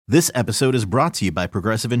This episode is brought to you by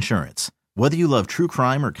Progressive Insurance. Whether you love true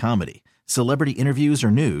crime or comedy, celebrity interviews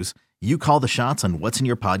or news, you call the shots on what's in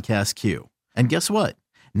your podcast queue. And guess what?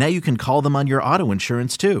 Now you can call them on your auto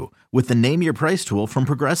insurance too with the Name Your Price tool from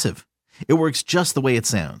Progressive. It works just the way it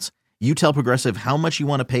sounds. You tell Progressive how much you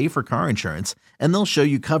want to pay for car insurance, and they'll show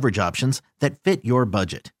you coverage options that fit your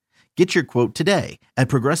budget. Get your quote today at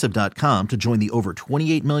Progressive.com to join the over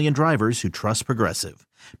 28 million drivers who trust Progressive.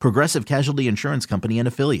 Progressive Casualty Insurance Company and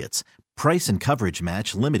Affiliates. Price and coverage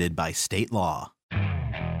match limited by state law.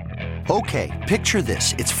 Okay, picture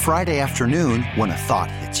this. It's Friday afternoon when a thought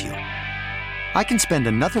hits you. I can spend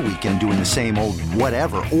another weekend doing the same old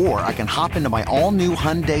whatever, or I can hop into my all-new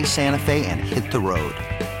Hyundai Santa Fe and hit the road.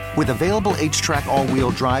 With available H-Track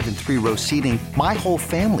all-wheel drive and 3-row seating, my whole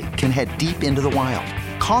family can head deep into the wild.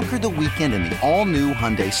 Conquer the weekend in the all-new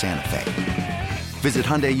Hyundai Santa Fe. Visit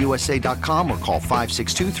HyundaiUSA.com or call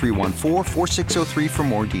 562-314-4603 for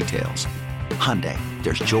more details. Hyundai,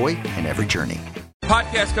 there's joy in every journey.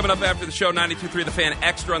 Podcast coming up after the show, 92.3 The Fan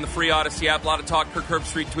Extra on the free Odyssey app. A lot of talk. Kirk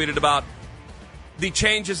Herbstreit tweeted about the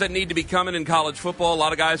changes that need to be coming in college football. A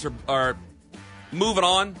lot of guys are moving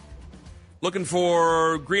on, looking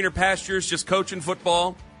for greener pastures, just coaching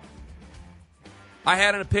football. I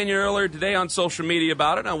had an opinion earlier today on social media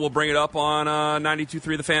about it, and we'll bring it up on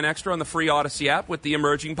 92.3 The Fan Extra on the free Odyssey app with the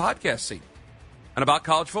emerging podcast scene and about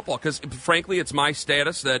college football. Because, frankly, it's my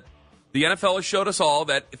status that the NFL has showed us all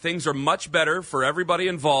that things are much better for everybody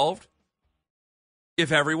involved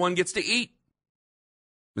if everyone gets to eat.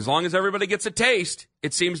 As long as everybody gets a taste,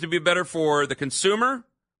 it seems to be better for the consumer,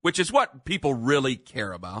 which is what people really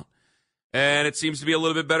care about. And it seems to be a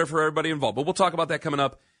little bit better for everybody involved. But we'll talk about that coming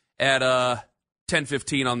up at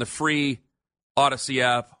 10:15 on the free Odyssey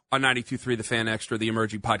app on 92.3 The Fan Extra, the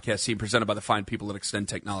emerging podcast scene presented by the fine people at Extend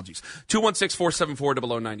Technologies.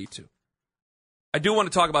 216-474-0092. I do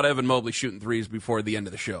want to talk about Evan Mobley shooting threes before the end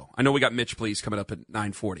of the show. I know we got Mitch Please coming up at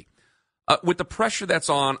 9:40. With the pressure that's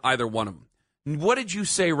on either one of them, what did you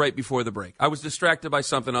say right before the break? I was distracted by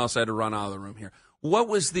something else. I had to run out of the room here. What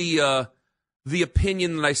was the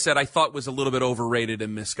opinion that I said I thought was a little bit overrated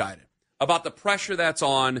and misguided about the pressure that's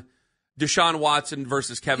on Deshaun Watson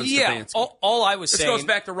versus Kevin Stefanski? All I was saying... This goes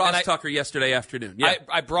back to Ross Tucker yesterday afternoon. Yeah.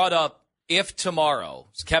 I brought up if tomorrow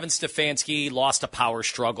Kevin Stefanski lost a power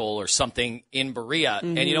struggle or something in Berea,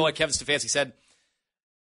 and you know what Kevin Stefanski said?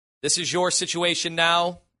 This is your situation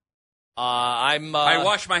now. I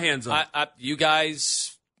wash my hands on it. You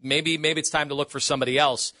guys, maybe it's time to look for somebody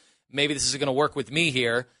else. Maybe this is going to work with me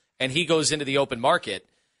here, and he goes into the open market.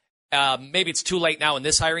 Maybe it's too late now in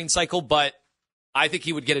this hiring cycle, but I think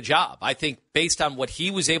he would get a job. I think based on what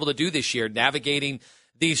he was able to do this year, navigating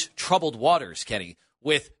these troubled waters, Kenny,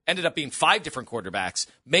 ended up being 5 different quarterbacks,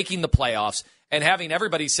 making the playoffs, and having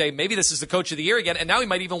everybody say, maybe this is the coach of the year again, and now he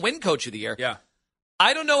might even win coach of the year. Yeah.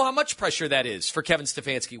 I don't know how much pressure that is for Kevin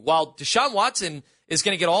Stefanski. While Deshaun Watson is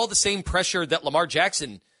going to get all the same pressure that Lamar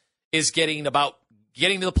Jackson is getting about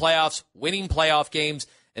getting to the playoffs, winning playoff games,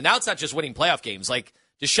 and now it's not just winning playoff games. Like,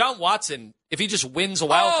 Deshaun Watson, if he just wins a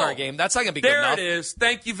wild card game, that's not going to be good enough. There it is.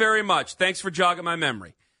 Thank you very much. Thanks for jogging my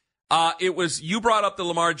memory. You brought up the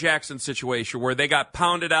Lamar Jackson situation where they got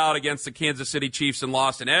pounded out against the Kansas City Chiefs and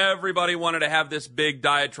lost, and everybody wanted to have this big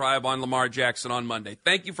diatribe on Lamar Jackson on Monday.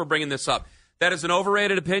 Thank you for bringing this up. That is an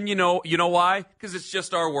overrated opinion. You know why? Because it's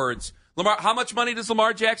just our words. How much money does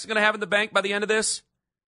Lamar Jackson going to have in the bank by the end of this?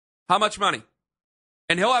 How much money?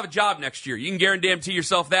 And he'll have a job next year. You can guarantee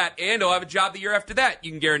yourself that. And he'll have a job the year after that.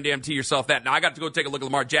 You can guarantee yourself that. Now, I got to go take a look at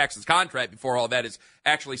Lamar Jackson's contract before all that is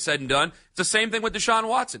actually said and done. It's the same thing with Deshaun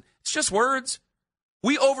Watson. It's just words.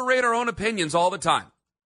 We overrate our own opinions all the time.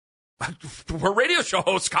 We're radio show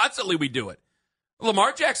hosts. Constantly we do it.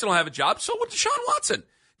 Lamar Jackson will have a job. So will Deshaun Watson.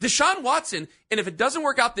 Deshaun Watson, and if it doesn't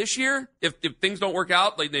work out this year, if things don't work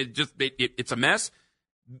out, like it's a mess,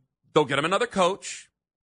 they'll get him another coach.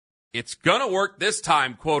 It's going to work this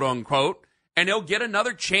time, quote unquote, and he'll get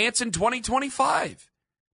another chance in 2025.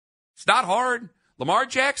 It's not hard. Lamar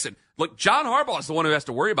Jackson. Look, John Harbaugh is the one who has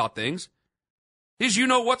to worry about things.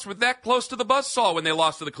 What's with that close to the buzzsaw when they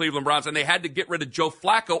lost to the Cleveland Browns and they had to get rid of Joe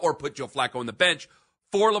Flacco or put Joe Flacco on the bench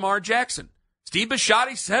for Lamar Jackson. Steve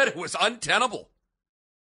Bisciotti said it was untenable.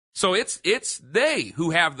 So it's they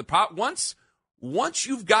who have the problem. Once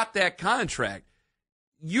you've got that contract,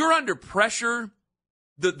 you're under pressure.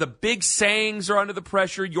 The big sayings are under the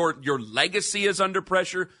pressure. Your legacy is under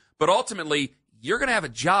pressure. But ultimately, you're going to have a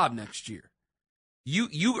job next year. You're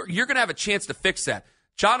going to have a chance to fix that.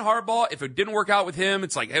 John Harbaugh, if it didn't work out with him,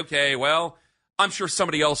 it's like, okay, well, I'm sure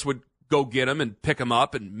somebody else would go get him and pick him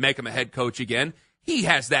up and make him a head coach again. He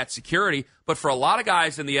has that security. But for a lot of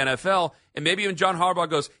guys in the NFL, and maybe even John Harbaugh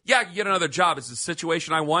goes, yeah, I can get another job. Is the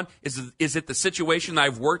situation I want? Is it the situation that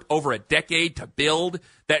I've worked over a decade to build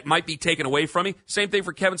that might be taken away from me? Same thing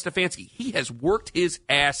for Kevin Stefanski. He has worked his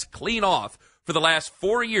ass clean off for the last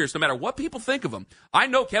 4 years, no matter what people think of him. I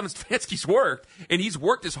know Kevin Stefanski's worked, and he's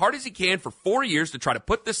worked as hard as he can for 4 years to try to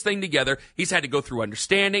put this thing together. He's had to go through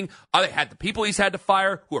understanding. Had the people he's had to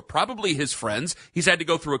fire, who are probably his friends. He's had to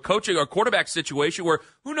go through a coaching or quarterback situation where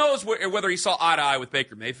who knows whether he saw eye to eye with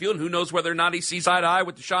Baker Mayfield, who knows whether or not he sees eye to eye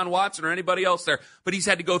with Deshaun Watson or anybody else there. But he's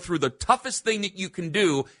had to go through the toughest thing that you can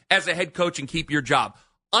do as a head coach and keep your job.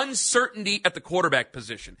 Uncertainty at the quarterback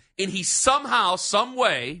position. And he somehow, some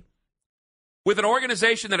way, with an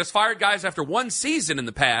organization that has fired guys after one season in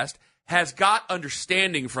the past, has got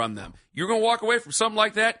understanding from them. You're going to walk away from something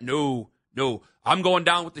like that? No. I'm going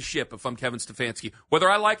down with the ship if I'm Kevin Stefanski, whether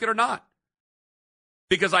I like it or not.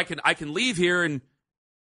 Because I can leave here, and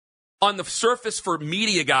on the surface for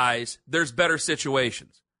media guys, there's better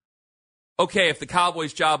situations. Okay, if the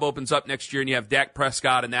Cowboys' job opens up next year and you have Dak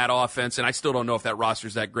Prescott in that offense, and I still don't know if that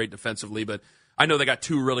roster's that great defensively, but I know they got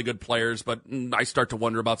two really good players, but I start to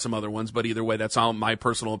wonder about some other ones. But either way, that's all my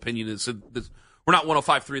personal opinion is. We're not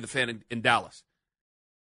 105.3 The Fan in Dallas.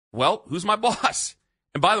 Well, who's my boss?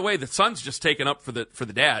 And by the way, the son's just taken up for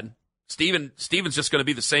the dad. Steven's just going to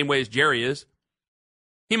be the same way as Jerry is.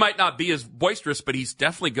 He might not be as boisterous, but he's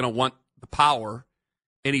definitely going to want the power,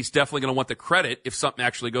 and he's definitely going to want the credit if something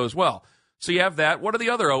actually goes well. So you have that. What are the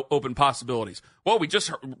other open possibilities? Well, we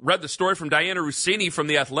just read the story from Diana Rossini from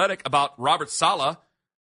The Athletic about Robert Saleh.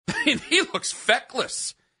 And he looks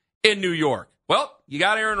feckless in New York. Well, you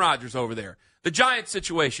got Aaron Rodgers over there. The Giants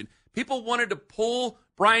situation. People wanted to pull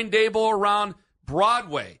Brian Daboll around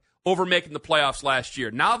Broadway over making the playoffs last year.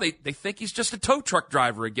 Now they think he's just a tow truck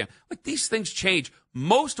driver again. Like, these things change.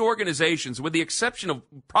 Most organizations, with the exception of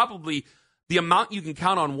probably the amount you can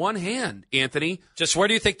count on one hand, Anthony. Just where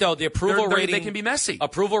do you think, though, the approval rating? They can be messy.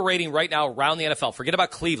 Approval rating right now around the NFL. Forget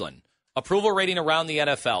about Cleveland. Approval rating around the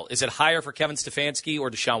NFL. Is it higher for Kevin Stefanski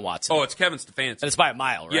or Deshaun Watson? Oh, it's Kevin Stefanski. And it's by a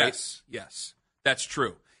mile, right? Yes. That's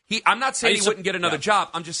true. I'm not saying he wouldn't get another job.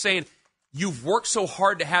 I'm just saying you've worked so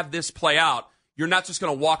hard to have this play out. You're not just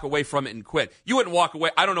going to walk away from it and quit. You wouldn't walk away.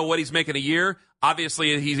 I don't know what he's making a year.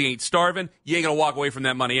 Obviously, he ain't starving. You ain't going to walk away from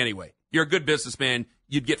that money anyway. You're a good businessman.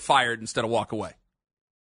 You'd get fired instead of walk away.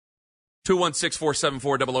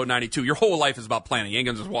 216-474-0092. Your whole life is about planning. You ain't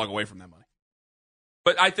going to just walk away from that money.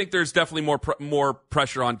 But I think there's definitely more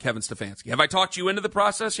pressure on Kevin Stefanski. Have I talked you into the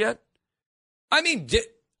process yet? I mean,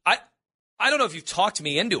 I don't know if you've talked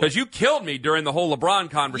me into it. Because you killed me during the whole LeBron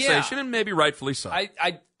conversation, and maybe rightfully so.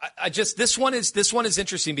 I just this one is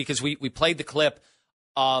interesting because we played the clip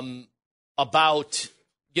about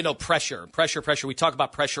pressure. We talk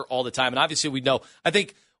about pressure all the time, and obviously we know. I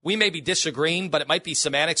think we may be disagreeing, but it might be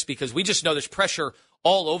semantics because we just know there's pressure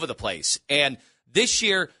all over the place. And this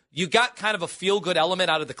year, you got kind of a feel-good element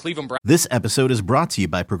out of the Cleveland Browns. This episode is brought to you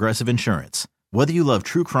by Progressive Insurance. Whether you love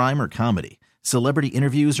true crime or comedy, celebrity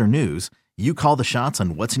interviews or news, you call the shots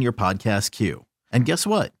on what's in your podcast queue. And guess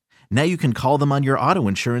what? Now you can call them on your auto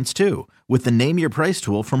insurance too with the Name Your Price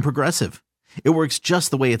tool from Progressive. It works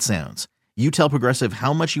just the way it sounds. You tell Progressive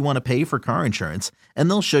how much you want to pay for car insurance, and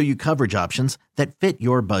they'll show you coverage options that fit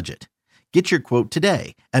your budget. Get your quote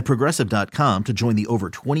today at Progressive.com to join the over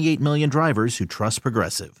 28 million drivers who trust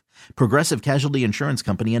Progressive. Progressive Casualty Insurance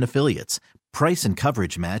Company and Affiliates. Price and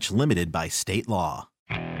coverage match limited by state law.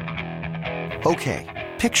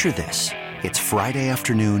 Okay, picture this. It's Friday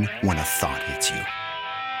afternoon when a thought hits you.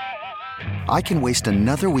 I can waste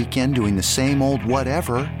another weekend doing the same old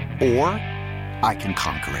whatever, or I can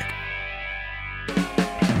conquer it.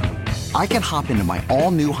 I can hop into my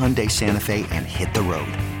all-new Hyundai Santa Fe and hit the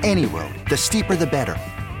road. Any road. The steeper, the better.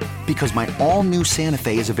 Because my all-new Santa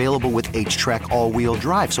Fe is available with H-Track all-wheel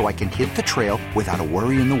drive, so I can hit the trail without a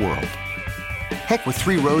worry in the world. Heck, with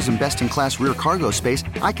 3 rows and best-in-class rear cargo space,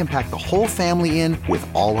 I can pack the whole family in with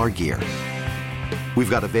all our gear. We've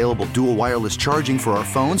got available dual wireless charging for our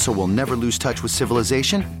phones, so we'll never lose touch with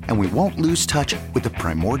civilization, and we won't lose touch with the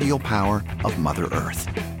primordial power of Mother Earth.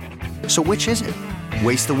 So which is it?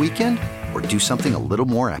 Waste the weekend or do something a little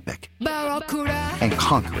more epic? And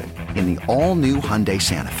conquer it in the all-new Hyundai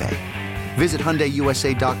Santa Fe. Visit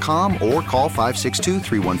HyundaiUSA.com or call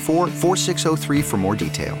 562-314-4603 for more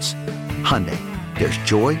details. Hyundai, there's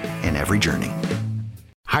joy in every journey.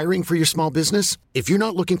 Hiring for your small business? If you're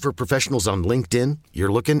not looking for professionals on LinkedIn,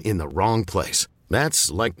 you're looking in the wrong place. That's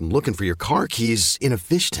like looking for your car keys in a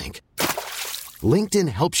fish tank. LinkedIn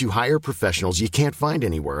helps you hire professionals you can't find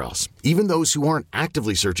anywhere else, even those who aren't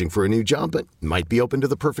actively searching for a new job but might be open to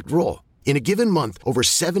the perfect role. In a given month, over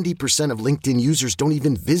 70% of LinkedIn users don't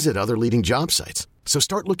even visit other leading job sites. So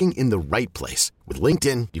start looking in the right place. With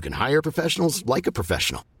LinkedIn, you can hire professionals like a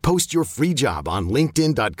professional. Post your free job on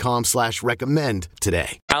linkedin.com/recommend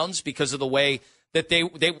today. Because of the way that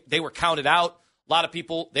they were counted out. A lot of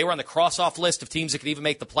people, they were on the cross-off list of teams that could even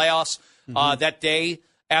make the playoffs that day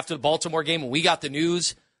after the Baltimore game when we got the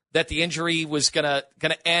news that the injury was gonna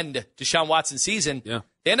end Deshaun Watson's season. Yeah.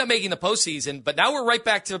 They end up making the postseason, but now we're right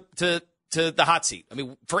back to the hot seat. I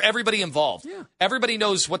mean, for everybody involved. Yeah. Everybody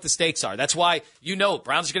knows what the stakes are. That's why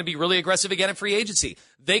Browns are going to be really aggressive again in free agency.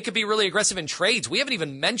 They could be really aggressive in trades. We haven't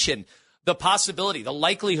even mentioned the possibility, the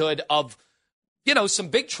likelihood of, some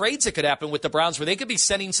big trades that could happen with the Browns where they could be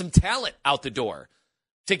sending some talent out the door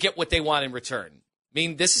to get what they want in return. I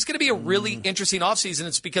mean, this is going to be a really interesting offseason.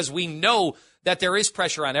 It's because we know that there is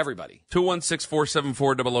pressure on everybody.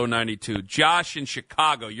 216-474-0092. Josh in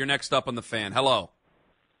Chicago, you're next up on the Fan. Hello.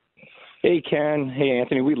 Hey, Ken. Hey,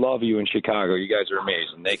 Anthony. We love you in Chicago. You guys are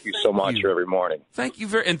amazing. Thank you so much for every morning. Thank you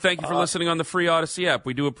for listening on the free Odyssey app.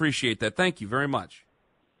 We do appreciate that. Thank you very much.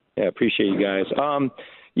 Yeah, appreciate you guys.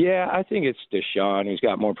 Yeah, I think it's Deshaun who's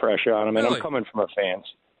got more pressure on him, and Really? I'm coming from a fan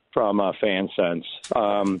sense.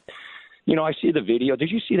 I see the video. Did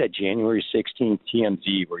you see that January 16th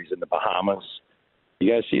TMZ where he's in the Bahamas?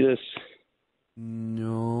 You guys see this?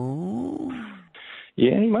 No.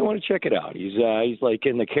 Yeah, you might want to check it out. He's like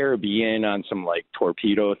in the Caribbean on some like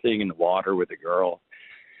torpedo thing in the water with a girl.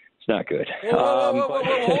 It's not good.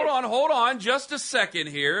 Whoa, hold on, just a second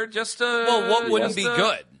here. What wouldn't be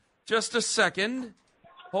good? Just a second.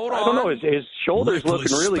 Hold on. I don't know. His shoulder's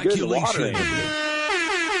looking really good in the water.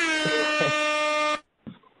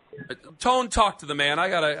 Tone, talk to the man.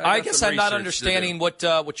 I guess I'm not understanding what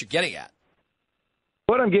you're getting at.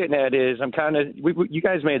 What I'm getting at is you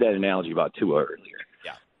guys made that analogy about Tua earlier.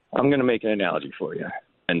 Yeah. I'm going to make an analogy for you.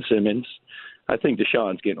 Ben Simmons. I think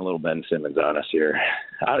Deshaun's getting a little Ben Simmons on us here.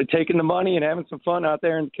 Taking the money and having some fun out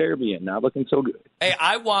there in the Caribbean. Not looking so good. Hey,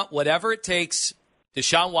 I want whatever it takes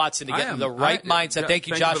Deshaun Watson to get in the right mindset. Thank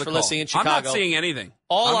you, Josh, for listening in Chicago. I'm not seeing anything.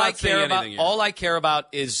 All I care about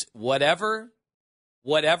is whatever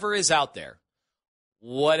is out there.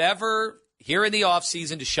 Whatever here in the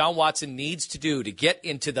offseason Deshaun Watson needs to do to get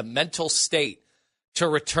into the mental state to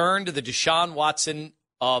return to the Deshaun Watson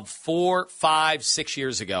of 4, 5, 6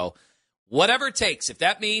 years ago. Whatever it takes. If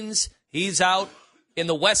that means he's out in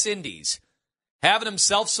the West Indies having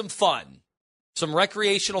himself some fun, some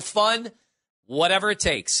recreational fun, whatever it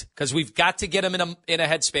takes, because we've got to get him in a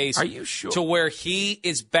headspace. Are you sure? To where he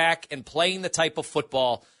is back and playing the type of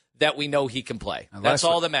football that we know he can play. That's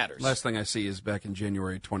all that matters. Last thing I see is back in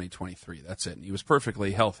January 2023. That's it. And he was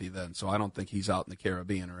perfectly healthy then, so I don't think he's out in the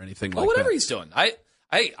Caribbean or anything like whatever that. He's doing.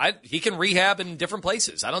 He can rehab in different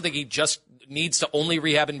places. I don't think he just needs to only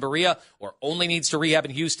rehab in Berea or only needs to rehab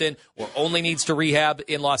in Houston or only needs to rehab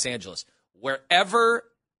in Los Angeles. Wherever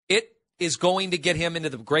it is going to get him into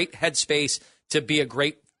the great headspace to be a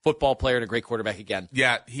great football player and a great quarterback again.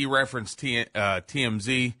 Yeah, he referenced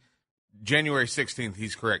TMZ. January 16th,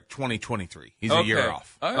 he's correct, 2023. He's a year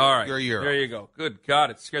off. All right. You're a year off. There you go. Good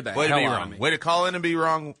God, it scared the Way hell to be out wrong. of me. Way to call in and be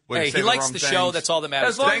wrong. Way to say he likes the the wrong show. things. That's all that matters.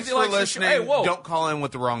 As long Thanks as he for likes the listening. show. Hey, whoa. Don't call in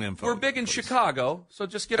with the wrong info. We're big in please. Chicago, so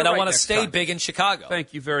just get it And right I want to next stay time. big in Chicago.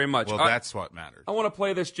 Thank you very much. Well, that's what matters. I want to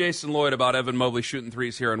play this Jason Lloyd about Evan Mobley shooting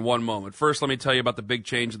threes here in one moment. First, let me tell you about the big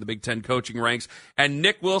change in the Big Ten coaching ranks. And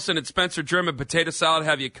Nick Wilson and Spencer German Potato Salad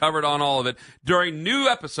have you covered on all of it during new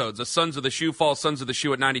episodes of Sons of the Shoe. Follow Sons of the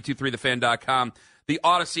Shoe at 923thefan.com, the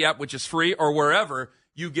Odyssey app, which is free, or wherever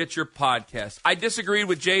you get your podcast. I disagreed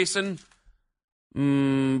with Jason,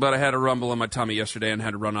 but I had a rumble in my tummy yesterday and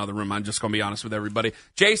had to run out of the room. I'm just going to be honest with everybody.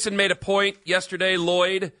 Jason made a point yesterday,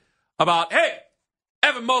 Lloyd, about, hey,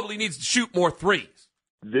 Evan Mobley needs to shoot more threes.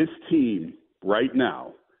 This team right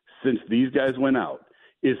now, since these guys went out,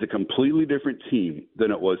 is a completely different team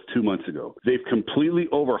than it was 2 months ago. They've completely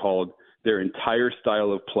overhauled their entire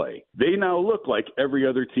style of play. They now look like every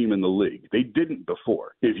other team in the league. They didn't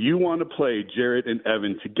before. If you want to play Jarrett and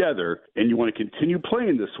Evan together and you want to continue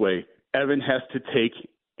playing this way, Evan has to take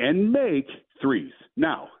and make threes.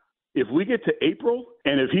 Now, if we get to April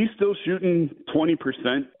and if he's still shooting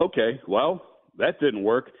 20%, okay, well, that didn't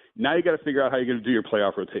work. Now you got to figure out how you're going to do your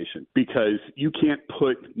playoff rotation because you can't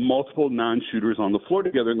put multiple non-shooters on the floor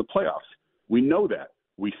together in the playoffs. We know that.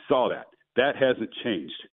 We saw that. That hasn't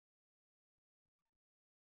changed.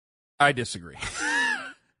 I disagree.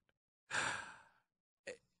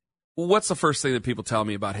 What's the first thing that people tell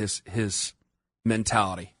me about his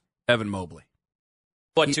mentality, Evan Mobley?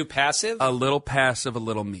 What, too passive? A little passive, a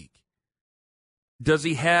little meek. Does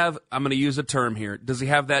he have, I'm going to use a term here, does he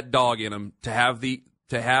have that dog in him to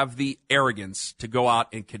to have the arrogance to go out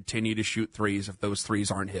and continue to shoot threes if those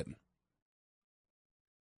threes aren't hitting?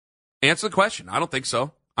 Answer the question. I don't think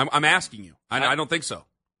so. I'm asking you. I don't think so.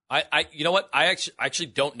 You know what? I actually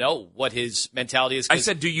don't know what his mentality is. I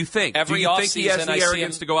said, do you think? Do you think he has the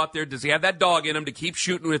arrogance to go out there? Does he have that dog in him to keep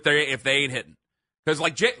shooting if they ain't hitting? Because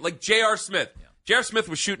like J.R. Smith. Yeah. J.R. Smith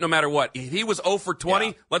was shooting no matter what. If he was 0 for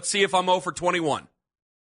 20, let's see if I'm 0 for 21.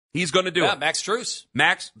 He's going to do it. Max Strus.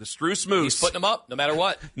 Max, the Strus moves. He's putting them up no matter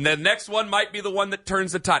what. And the next one might be the one that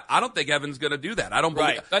turns the tide. I don't think Evan's going to do that. I don't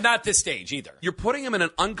believe Not at this stage either. You're putting him in an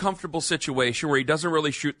uncomfortable situation where he doesn't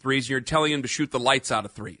really shoot threes, and you're telling him to shoot the lights out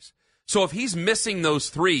of threes. So if he's missing those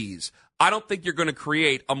threes, I don't think you're going to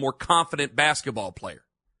create a more confident basketball player.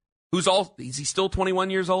 Is he still 21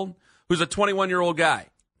 years old? Who's a 21-year-old guy,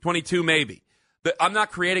 22 maybe. But I'm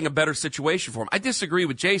not creating a better situation for him. I disagree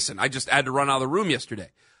with Jason. I just had to run out of the room yesterday.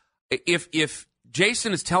 If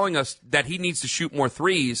Jason is telling us that he needs to shoot more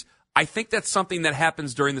threes, I think that's something that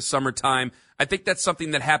happens during the summertime. I think that's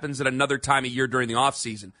something that happens at another time of year during the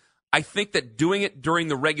offseason. I think that doing it during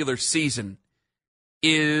the regular season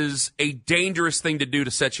is a dangerous thing to do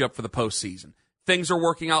to set you up for the postseason. Things are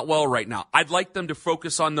working out well right now. I'd like them to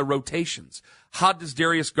focus on the rotations. How does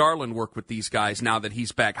Darius Garland work with these guys now that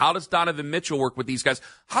he's back? How does Donovan Mitchell work with these guys?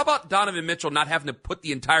 How about Donovan Mitchell not having to put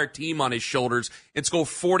the entire team on his shoulders and go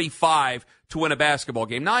 45 to win a basketball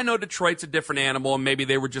game? Now, I know Detroit's a different animal, and maybe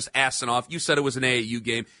they were just assing off. You said it was an AAU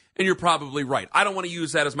game, and you're probably right. I don't want to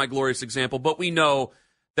use that as my glorious example, but we know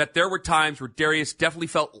that there were times where Darius definitely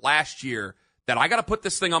felt last year that I got to put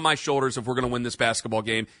this thing on my shoulders if we're going to win this basketball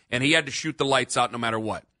game, and he had to shoot the lights out no matter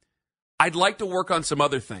what. I'd like to work on some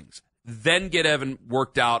other things, then get Evan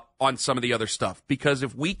worked out on some of the other stuff, because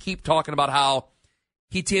if we keep talking about how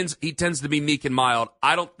he tends to be meek and mild,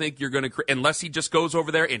 I don't think you're going to, unless he just goes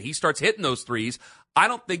over there and he starts hitting those threes, I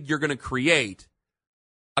don't think you're going to create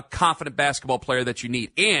a confident basketball player that you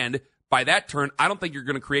need. And by that turn, I don't think you're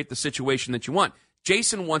going to create the situation that you want.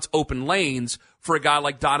 Jason wants open lanes for a guy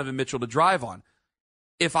like Donovan Mitchell to drive on.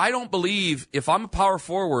 If I'm a power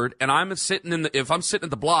forward and I'm sitting at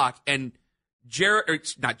the block and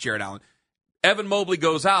Evan Mobley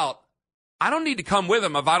goes out, I don't need to come with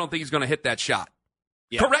him if I don't think he's going to hit that shot.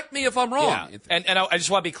 Yeah. Correct me if I'm wrong. Yeah. And I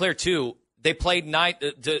just want to be clear too. They played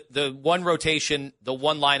the one rotation, the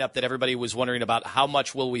one lineup that everybody was wondering about. How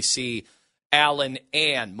much will we see Allen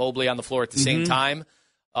and Mobley on the floor at the same time?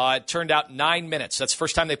 It turned out 9 minutes. That's the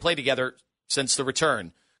first time they played together since the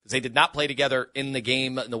return, because they did not play together in the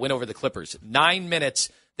game in the win over the Clippers. 9 minutes.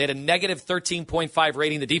 They had a negative 13.5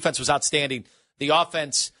 rating. The defense was outstanding. The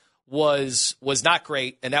offense was not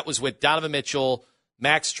great, and that was with Donovan Mitchell,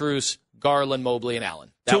 Max Strus, Garland, Mobley, and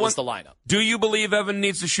Allen. That was the lineup. Do you believe Evan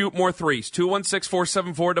needs to shoot more threes?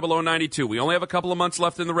 216-474-0092. We only have a couple of months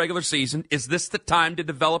left in the regular season. Is this the time to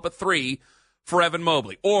develop a three for Evan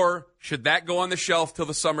Mobley? Or should that go on the shelf till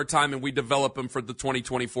the summertime and we develop him for the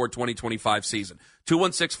 2024-2025 season?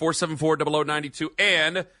 216-474-0092.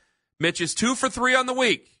 And Mitch is 2 for 3 on the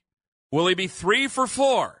week. Will he be 3 for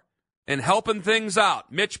 4 and helping things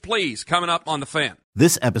out? Mitch, please, coming up on The Fan.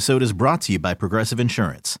 This episode is brought to you by Progressive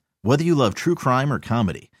Insurance. Whether you love true crime or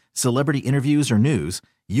comedy, celebrity interviews or news,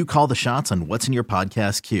 you call the shots on what's in your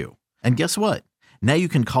podcast queue. And guess what? Now you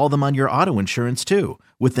can call them on your auto insurance too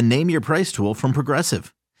with the Name Your Price tool from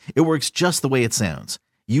Progressive. It works just the way it sounds.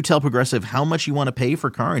 You tell Progressive how much you want to pay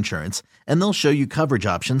for car insurance, and they'll show you coverage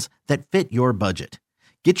options that fit your budget.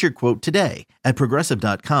 Get your quote today at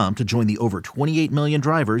Progressive.com to join the over 28 million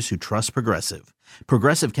drivers who trust Progressive.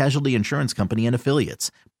 Progressive Casualty Insurance Company and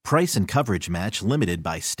Affiliates. Price and coverage match limited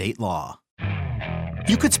by state law.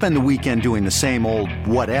 You could spend the weekend doing the same old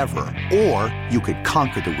whatever, or you could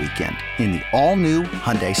conquer the weekend in the all-new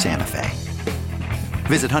Hyundai Santa Fe.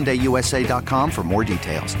 Visit HyundaiUSA.com for more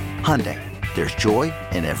details. Hyundai, there's joy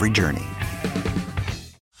in every journey.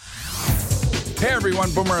 Hey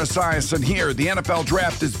everyone, Boomer Esiason here. The NFL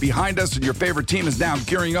Draft is behind us and your favorite team is now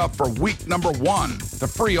gearing up for week number 1. The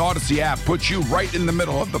free Odyssey app puts you right in the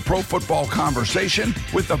middle of the pro football conversation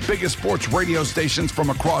with the biggest sports radio stations from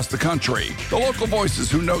across the country. The local voices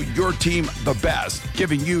who know your team the best,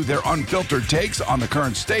 giving you their unfiltered takes on the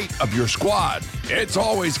current state of your squad. It's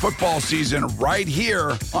always football season right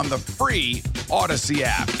here on the free Odyssey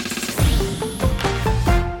app.